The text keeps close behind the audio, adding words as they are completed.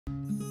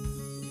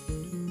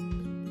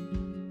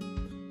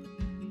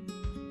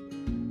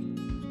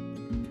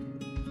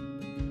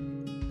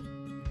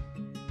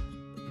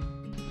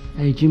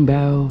Hey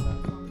Jimbo.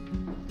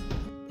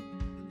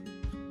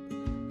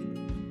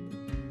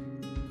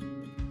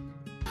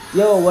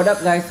 Yo, what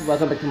up guys?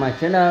 Welcome back to my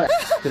channel.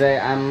 Today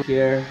I'm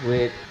here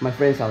with my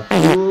friends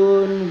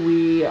Boon.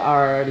 We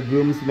are the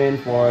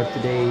groomsmen for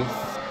today's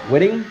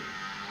wedding.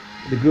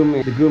 The groom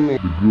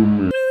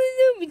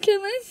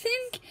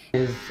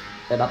is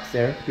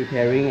upstairs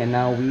preparing, and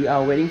now we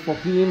are waiting for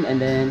him, and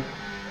then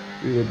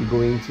we will be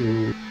going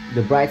to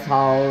the bride's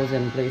house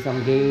and play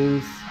some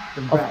games.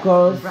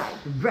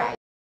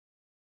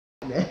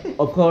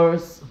 Of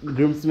course,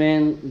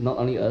 groomsmen, not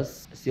only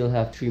us, still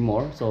have 3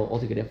 more, so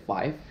altogether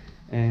 5.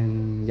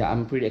 And yeah,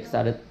 I'm pretty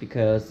excited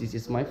because this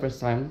is my first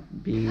time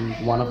being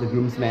one of the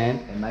groomsmen.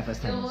 And my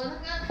first time.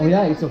 Oh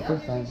yeah, it's your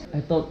first time. I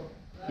thought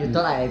you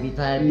thought I every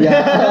time.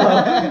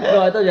 Yeah.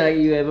 No, I thought like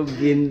you ever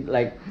been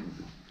like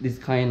this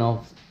kind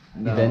of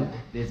event.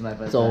 This is my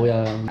first so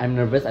time. yeah, I'm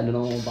nervous. I don't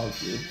know about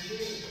you.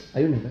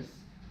 Are you nervous?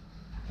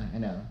 I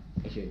know.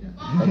 Actually, no.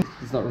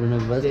 It's not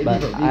nervous,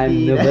 but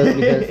I'm nervous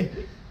because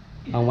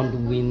I want to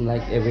win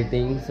like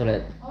everything so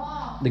that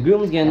the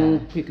grooms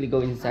can quickly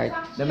go inside.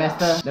 The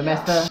master.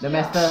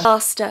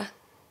 Master.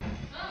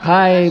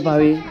 Hi,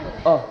 Bobby.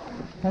 Oh,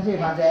 他去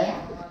房间。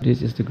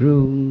 this is the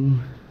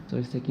groom. So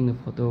he's taking the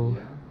photo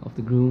of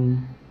the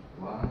groom.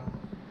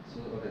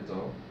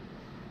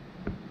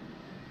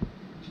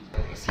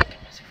 See the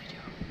music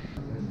video.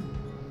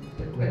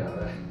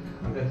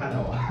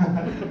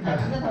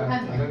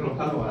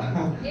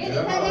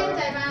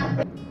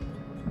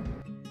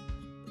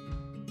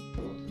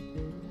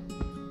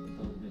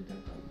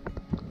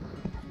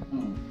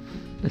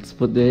 Let's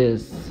put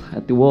this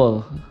at the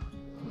wall.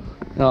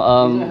 No,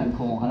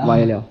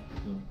 why了?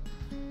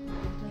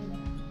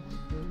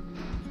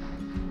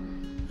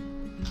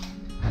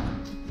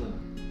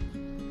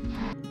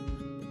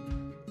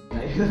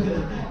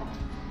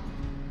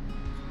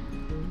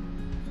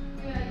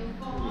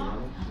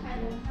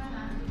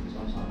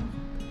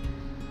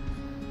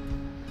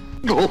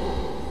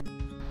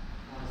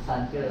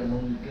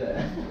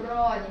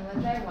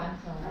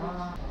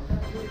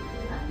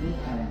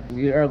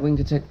 We are going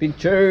to take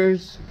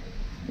pictures.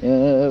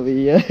 Yeah,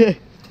 we are.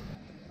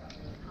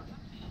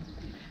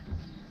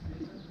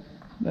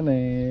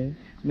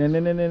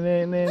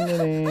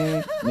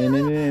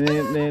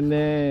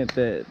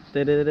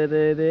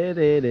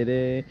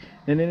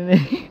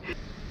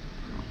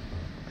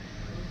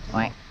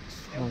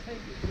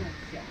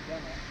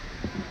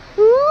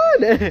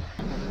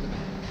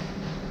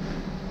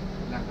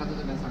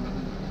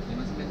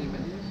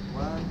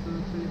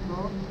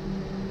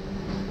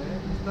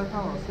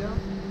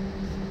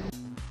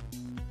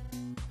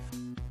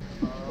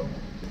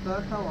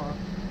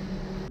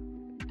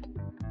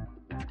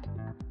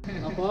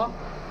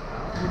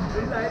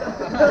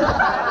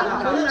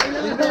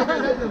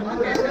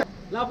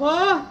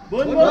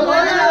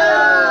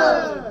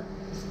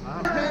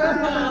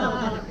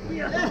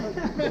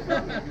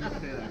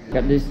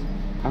 Got this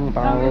ang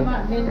pao.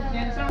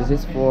 This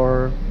is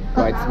for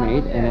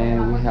bridesmaid, and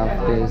then we have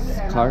this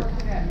card.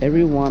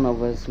 Every one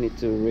of us need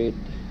to read.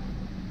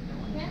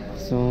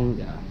 So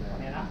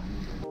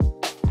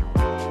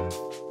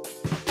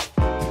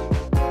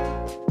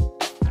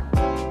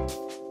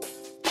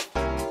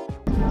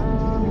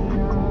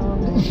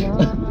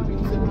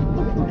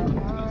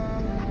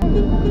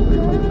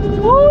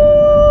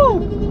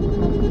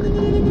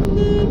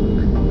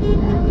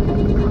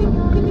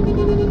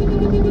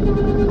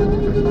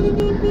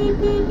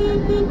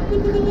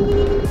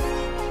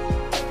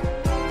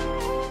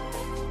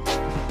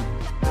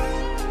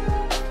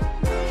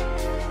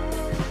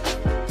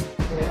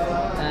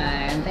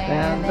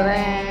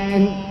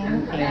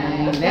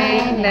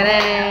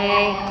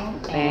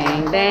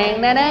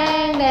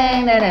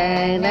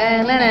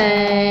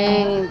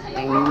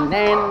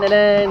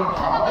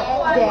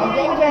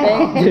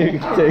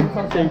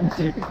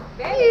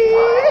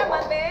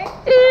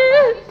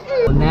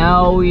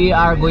now we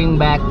are going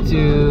back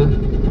to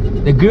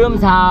the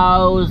groom's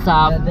house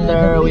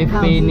after we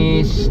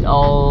finished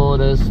all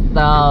the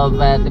stuff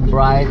at the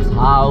bride's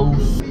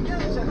house.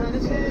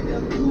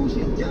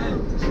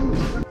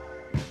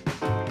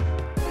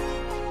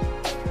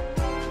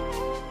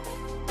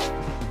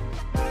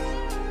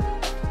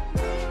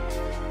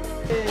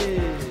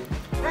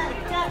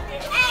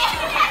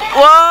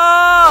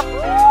 Whoa!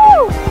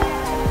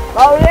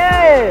 Oh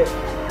yeah!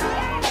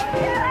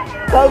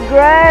 So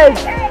great!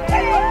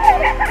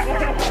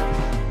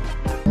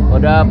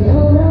 What up?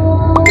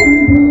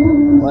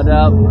 What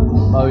up,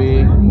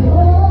 Bowie?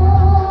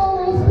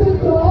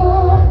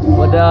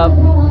 What up?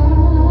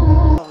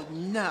 Oh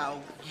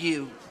no,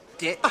 you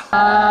did.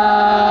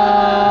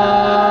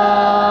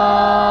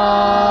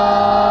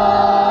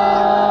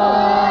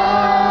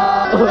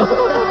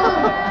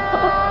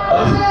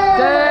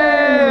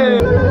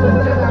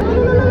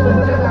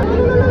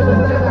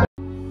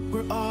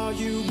 Where are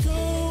you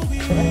going?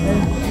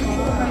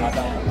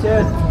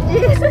 Cheers!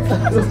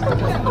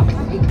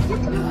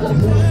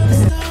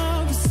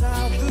 Stop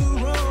beside the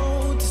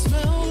road to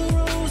smell the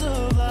rose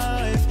of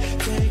life.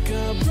 Take a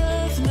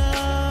breath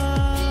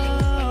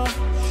now.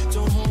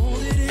 Don't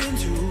hold it in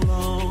too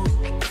long.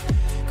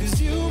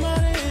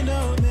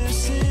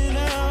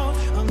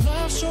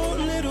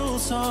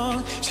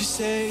 song. She's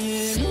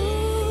saying,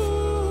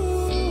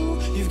 ooh,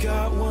 you've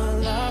got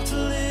one life to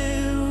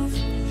live.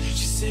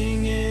 She's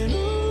singing,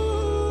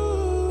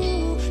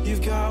 ooh,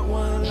 you've got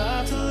one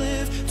life to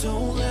live.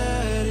 Don't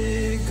let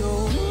it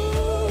go.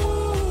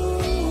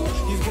 Ooh,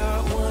 you've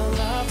got one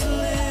life to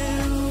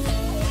live.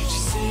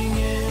 She's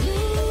singing,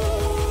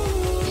 ooh,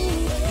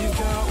 you've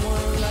got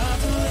one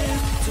life to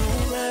live.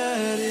 Don't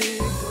let it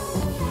go.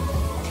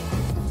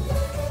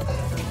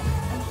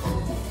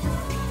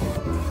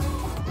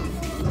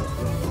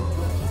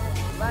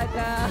 Bye,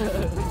 guys.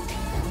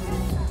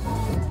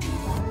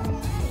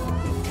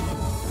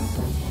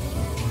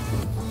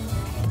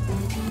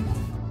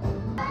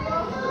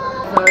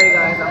 Sorry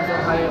guys, I'm so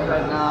tired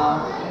right now.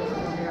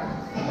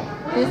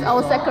 This is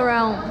our second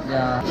round.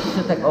 Yeah,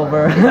 should take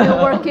over.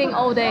 We're working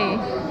all day.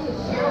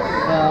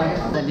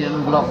 I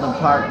didn't vlog the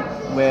part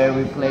where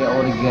we play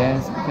all the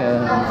games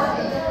because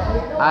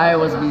I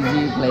was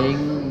busy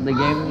playing the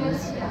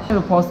games. I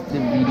will post the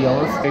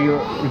videos where you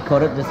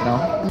recorded just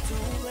now.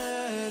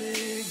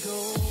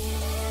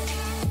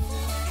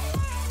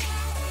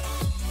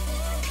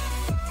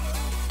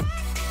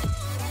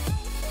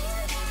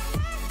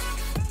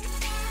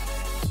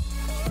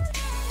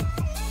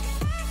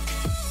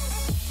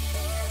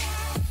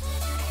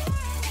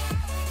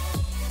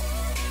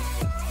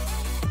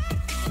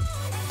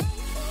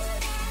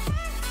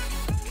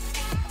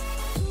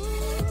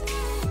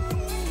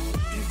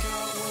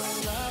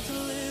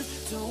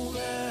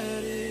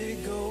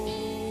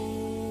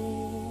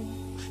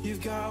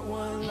 You've got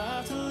one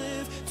life to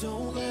live,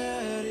 don't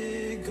let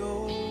it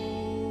go.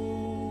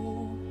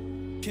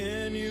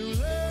 Can you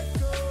let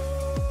go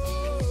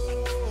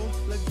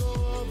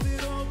of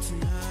it all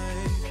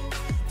tonight?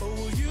 Or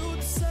will you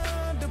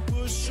decide to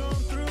push on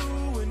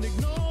through and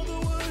ignore the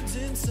words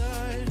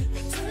inside?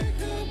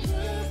 Take a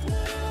breath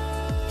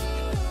now,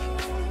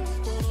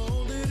 don't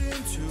hold it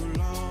in too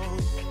long,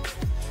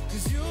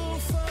 'cause you'll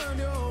find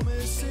you're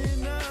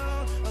missing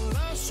out a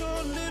last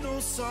short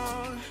little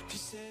song.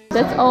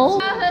 That's all?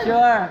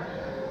 Sure,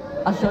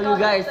 I'll show you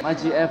guys my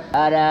GF.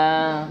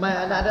 Ada. My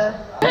another.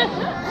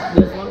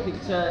 There's one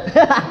picture.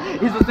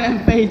 It's the same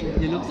face.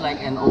 He looks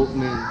like an old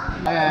man.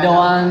 The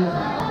one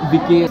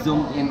Vicky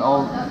zoomed in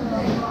all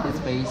his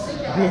face.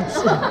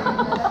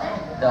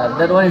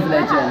 That one is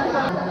legend.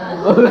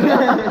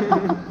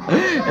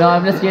 No,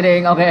 I'm just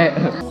kidding. Okay.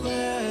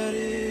 Let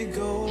it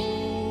go.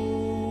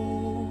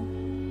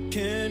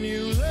 Can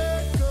you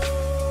let go?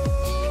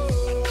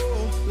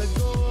 Let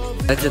go of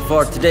it. That's it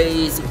for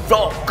today's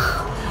vlog.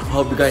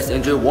 Hope you guys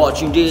enjoy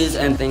watching this,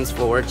 and thanks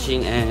for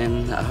watching,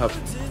 and I hope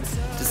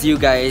to see you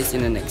guys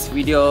in the next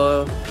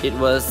video. It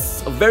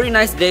was a very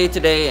nice day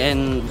today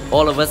and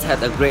all of us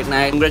had a great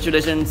night.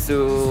 Congratulations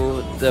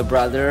to the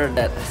brother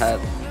that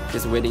had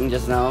his wedding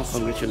just now.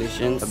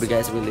 Congratulations. Hope you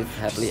guys will live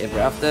happily ever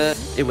after.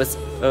 It was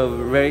a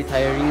very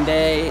tiring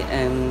day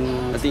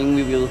and I think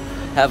we will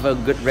have a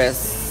good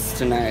rest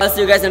tonight. I'll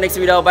see you guys in the next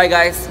video. Bye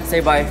guys.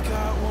 Say bye.